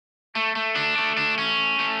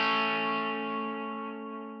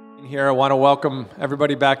here. I want to welcome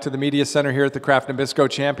everybody back to the Media Center here at the Kraft Nabisco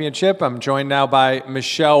Championship. I'm joined now by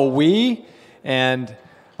Michelle Wie, and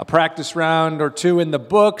a practice round or two in the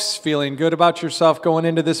books. Feeling good about yourself going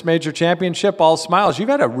into this major championship. All smiles. You've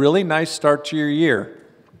had a really nice start to your year.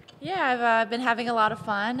 Yeah, I've been having a lot of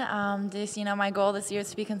fun. My goal this year is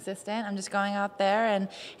to be consistent. I'm just going out there and,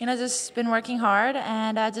 just been working hard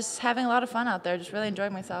and just having a lot of fun out there, just really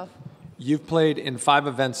enjoying myself. You've played in 5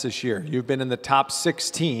 events this year. You've been in the top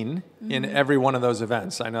 16 in every one of those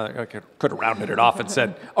events. I know I could have rounded it off and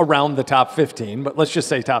said around the top 15, but let's just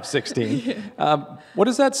say top 16. What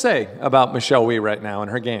does that say about Michelle Wie right now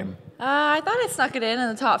and her game? I thought I snuck it in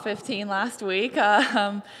the top 15 last week.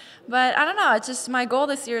 But I don't know, it's just my goal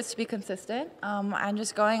this year is to be consistent. I'm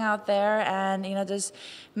just going out there and, just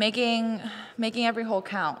making every hole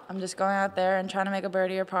count. I'm just going out there and trying to make a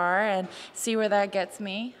birdie or par and see where that gets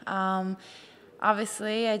me.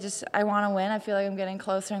 Obviously, I want to win. I feel like I'm getting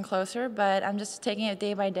closer and closer, but I'm just taking it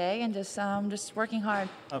day by day and just working hard.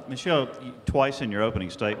 Michelle, twice in your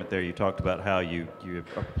opening statement there, you talked about how you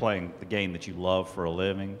are playing the game that you love for a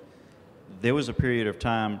living. There was a period of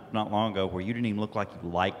time not long ago where you didn't even look like you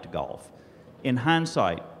liked golf. In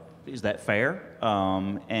hindsight, is that fair?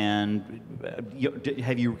 And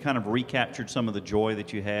have you kind of recaptured some of the joy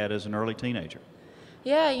that you had as an early teenager?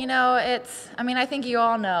 Yeah, I think you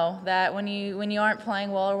all know that when you aren't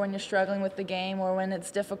playing well or when you're struggling with the game or when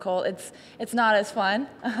it's difficult, it's not as fun.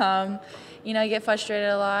 You get frustrated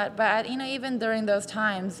a lot, but even during those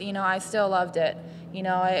times, I still loved it.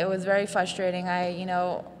 It was very frustrating.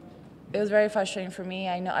 It was very frustrating for me.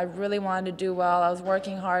 I really wanted to do well. I was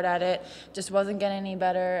working hard at it, just wasn't getting any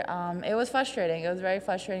better. It was frustrating. It was very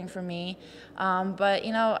frustrating for me. But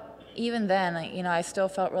even then, I still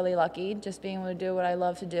felt really lucky just being able to do what I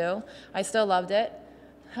love to do. I still loved it.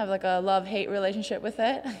 Have like a love-hate relationship with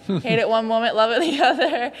it. Hate it one moment, love it the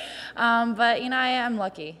other. But I am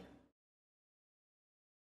lucky.